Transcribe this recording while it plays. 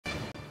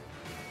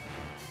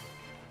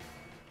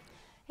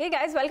Hey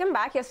guys, welcome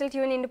back. You're still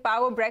tuned into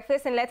Power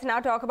Breakfast, and let's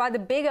now talk about the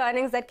big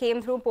earnings that came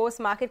through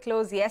post-market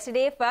close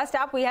yesterday. First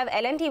up, we have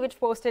L&T, which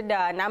posted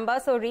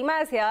numbers. So Rima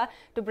is here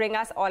to bring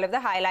us all of the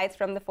highlights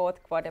from the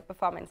fourth quarter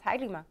performance. Hi,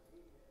 Rima.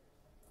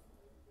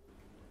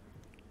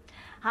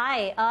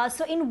 Hi.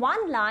 So in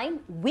one line,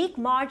 weak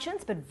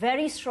margins but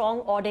very strong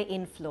order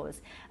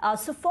inflows.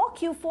 So for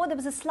Q4, there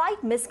was a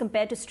slight miss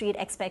compared to street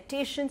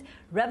expectations.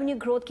 Revenue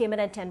growth came in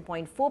at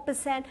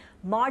 10.4%.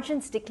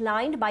 Margins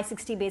declined by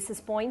 60 basis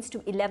points to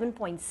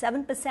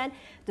 11.7%.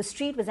 The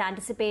street was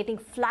anticipating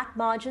flat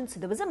margins, so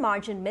there was a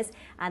margin miss,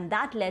 and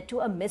that led to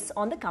a miss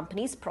on the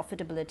company's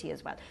profitability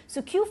as well.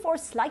 So Q4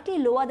 slightly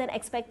lower than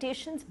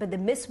expectations, but the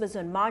miss was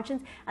on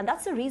margins, and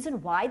that's the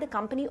reason why the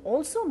company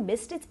also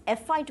missed its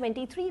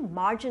FY23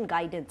 margin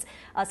guidance.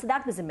 So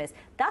that was a miss.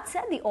 That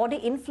said, the order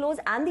inflows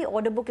and the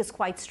order book is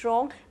quite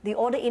strong. The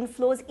order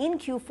inflows in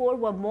Q4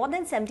 were more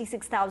than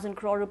 76,000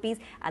 crore rupees,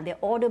 and their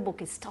order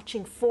book is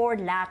touching 4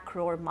 lakh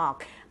crore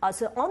mark.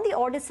 So on the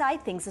order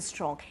side, things are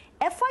strong.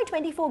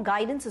 FY24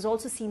 guidance is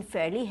also seen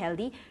fairly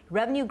healthy.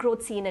 Revenue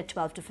growth seen at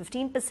 12 to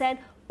 15%.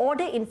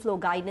 Order inflow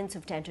guidance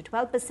of 10 to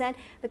 12%.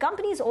 The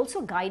company is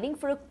also guiding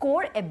for a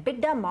core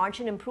EBITDA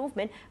margin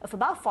improvement of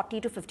about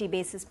 40 to 50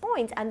 basis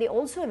points, and they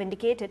also have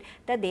indicated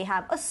that they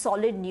have a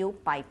solid new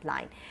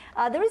pipeline.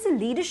 There is a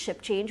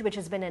leadership change which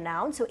has been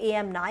announced. So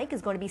A.M. Naik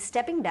is going to be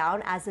stepping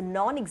down as the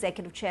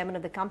non-executive chairman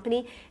of the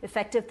company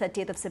effective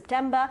 30th of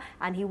September,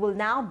 and he will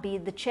now be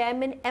the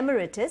chairman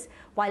emeritus,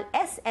 while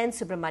S.N.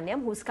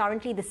 Subramaniam, who is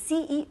currently the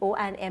CEO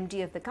and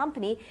MD of the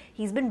company,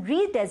 he's been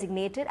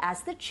redesignated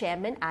as the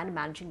chairman and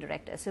managing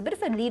director. So a bit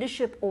of a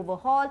leadership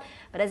overhaul,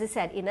 but as I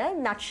said, in a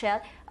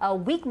nutshell,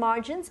 weak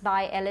margins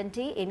by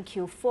L&T in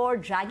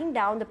Q4, dragging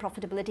down the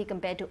profitability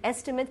compared to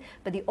estimates,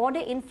 but the order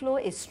inflow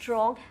is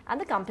strong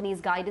and the company's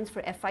guidance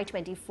for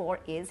FY24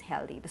 is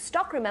healthy. The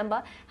stock,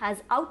 remember,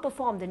 has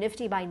outperformed the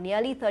Nifty by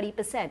nearly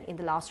 30% in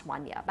the last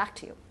 1 year. Back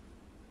to you.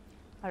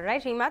 All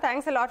right, Rima,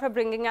 thanks a lot for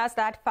bringing us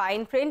that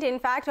fine print. In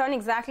fact, on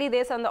exactly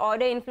this, on the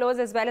order inflows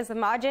as well as the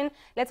margin,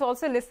 let's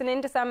also listen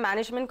in to some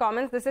management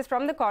comments. This is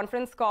from the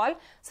conference call.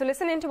 So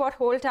listen in to what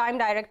whole-time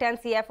director and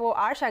CFO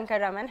R.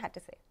 Shankar Raman had to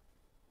say.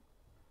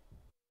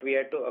 We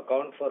had to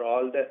account for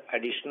all the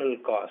additional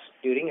costs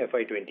during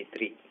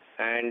FY23.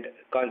 And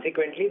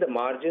consequently, the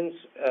margins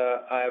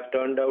have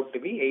turned out to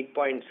be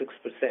 8.6%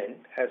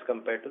 as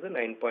compared to the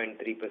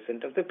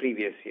 9.3% of the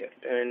previous year.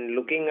 And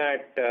looking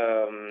at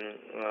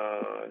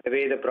the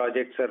way the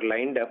projects are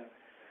lined up,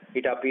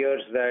 it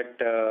appears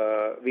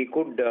that we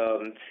could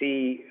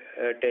see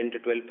 10 to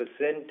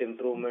 12%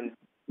 improvement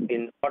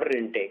in order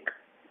intake,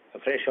 a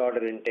fresh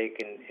order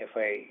intake in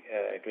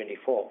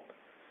FY24.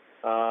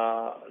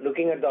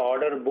 Looking at the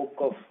order book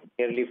of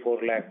nearly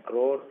 4 lakh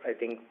crore, I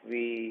think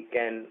we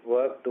can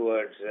work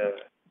towards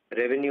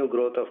revenue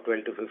growth of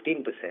 12 to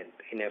 15%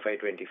 in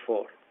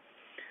FY24.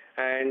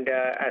 And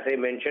as I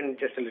mentioned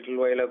just a little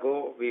while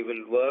ago, we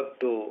will work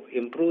to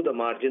improve the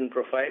margin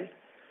profile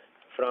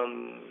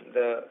from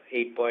the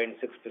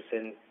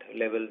 8.6%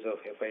 levels of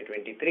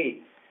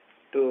FY23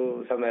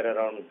 to somewhere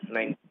around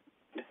 9%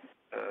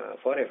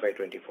 for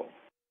FY24.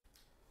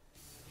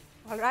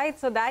 All right,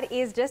 so that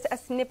is just a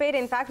snippet.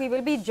 In fact, we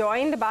will be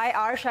joined by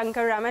R.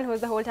 Shankar Raman, who is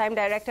the whole-time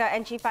director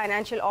and chief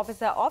financial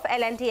officer of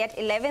L&T at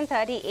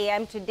 11:30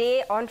 a.m.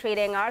 today on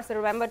Trading Hours. So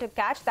remember to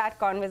catch that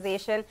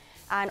conversation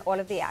and all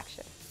of the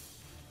action.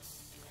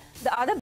 The other